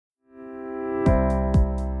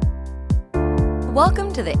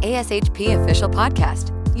Welcome to the ASHP Official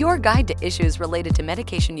Podcast, your guide to issues related to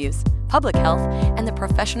medication use, public health, and the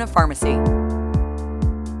profession of pharmacy.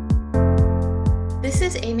 This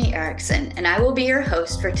is Amy Erickson, and I will be your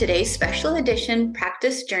host for today's special edition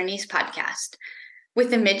Practice Journeys podcast. With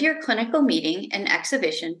the Midyear Clinical Meeting and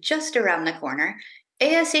exhibition just around the corner,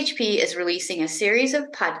 ASHP is releasing a series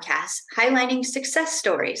of podcasts highlighting success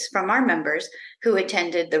stories from our members who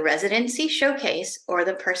attended the Residency Showcase or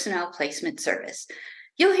the Personnel Placement Service.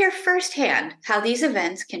 You'll hear firsthand how these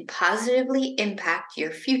events can positively impact your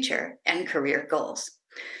future and career goals.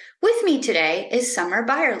 With me today is Summer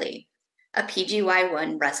Byerley, a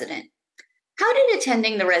PGY1 resident. How did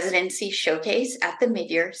attending the Residency Showcase at the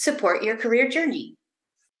Midyear support your career journey?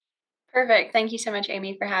 Perfect. Thank you so much,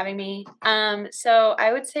 Amy, for having me. So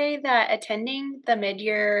I would say that attending the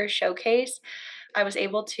Midyear Showcase, I was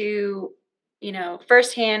able to,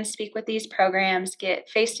 firsthand speak with these programs, get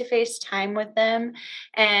face-to-face time with them,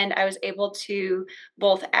 and I was able to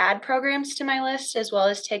both add programs to my list as well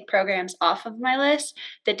as take programs off of my list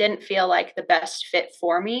that didn't feel like the best fit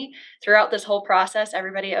for me. Throughout this whole process,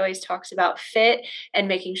 everybody always talks about fit and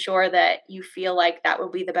making sure that you feel like that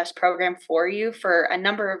will be the best program for you for a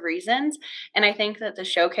number of reasons. And I think that the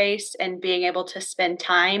showcase and being able to spend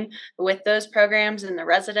time with those programs and the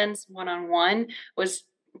residents one-on-one was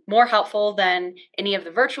more helpful than any of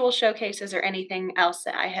the virtual showcases or anything else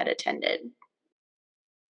that I had attended.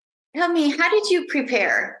 Tell me, how did you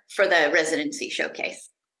prepare for the Residency Showcase?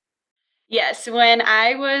 Yes, when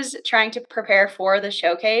I was trying to prepare for the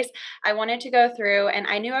showcase, I wanted to go through, and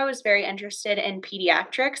I knew I was very interested in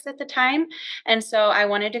pediatrics at the time. And so I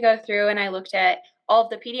wanted to go through and I looked at all of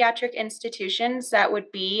the pediatric institutions that would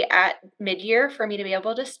be at Midyear for me to be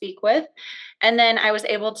able to speak with. And then I was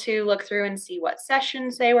able to look through and see what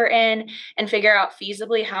sessions they were in and figure out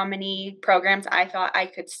feasibly how many programs I thought I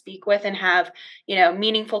could speak with and have,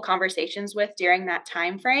 meaningful conversations with during that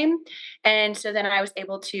time frame. And so then I was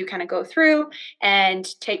able to kind of go through and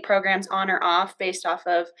take programs on or off based off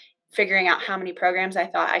of figuring out how many programs I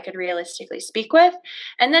thought I could realistically speak with.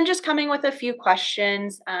 And then just coming with a few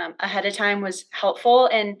questions ahead of time was helpful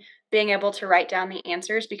in being able to write down the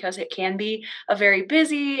answers, because it can be a very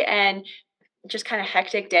busy and just kind of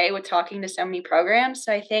hectic day with talking to so many programs.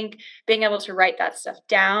 So I think being able to write that stuff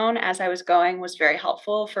down as I was going was very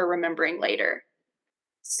helpful for remembering later.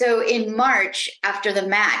 So in March, after the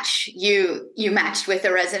match, you matched with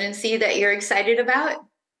a residency that you're excited about?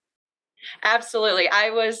 Absolutely.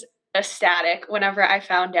 I was ecstatic whenever I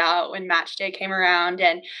found out when match day came around,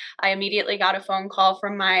 and I immediately got a phone call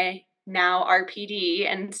from my now RPD.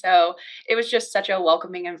 And so it was just such a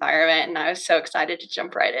welcoming environment, and I was so excited to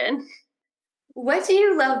jump right in. What do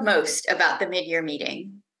you love most about the Midyear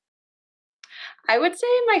meeting? I would say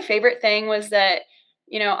my favorite thing was that,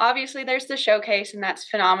 obviously there's the showcase, and that's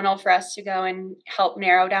phenomenal for us to go and help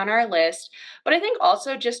narrow down our list. But I think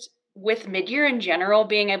also just with Midyear in general,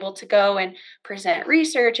 being able to go and present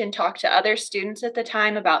research and talk to other students at the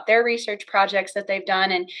time about their research projects that they've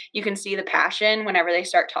done. And you can see the passion whenever they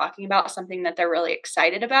start talking about something that they're really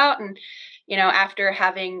excited about. And, after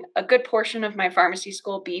having a good portion of my pharmacy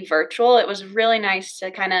school be virtual, it was really nice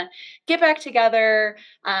to kind of get back together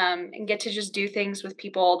and get to just do things with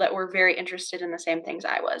people that were very interested in the same things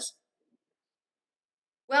I was.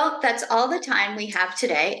 Well, that's all the time we have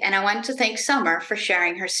today, and I want to thank Summer for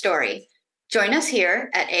sharing her story. Join us here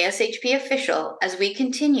at ASHP Official as we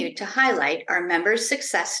continue to highlight our members'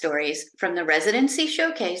 success stories from the Residency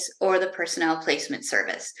Showcase or the Personnel Placement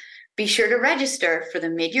Service. Be sure to register for the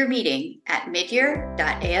Midyear meeting at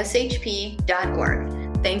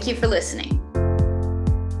midyear.ashp.org. Thank you for listening.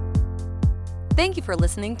 Thank you for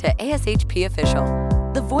listening to ASHP Official,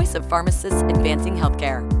 the voice of pharmacists advancing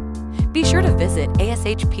healthcare. Be sure to visit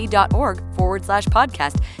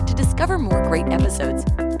ashp.org/podcast to discover more great episodes,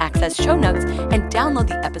 access show notes, and download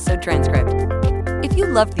the episode transcript. If you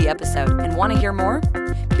loved the episode and want to hear more,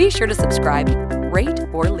 be sure to subscribe, rate,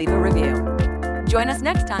 or leave a review. Join us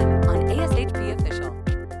next time on ASHP Official.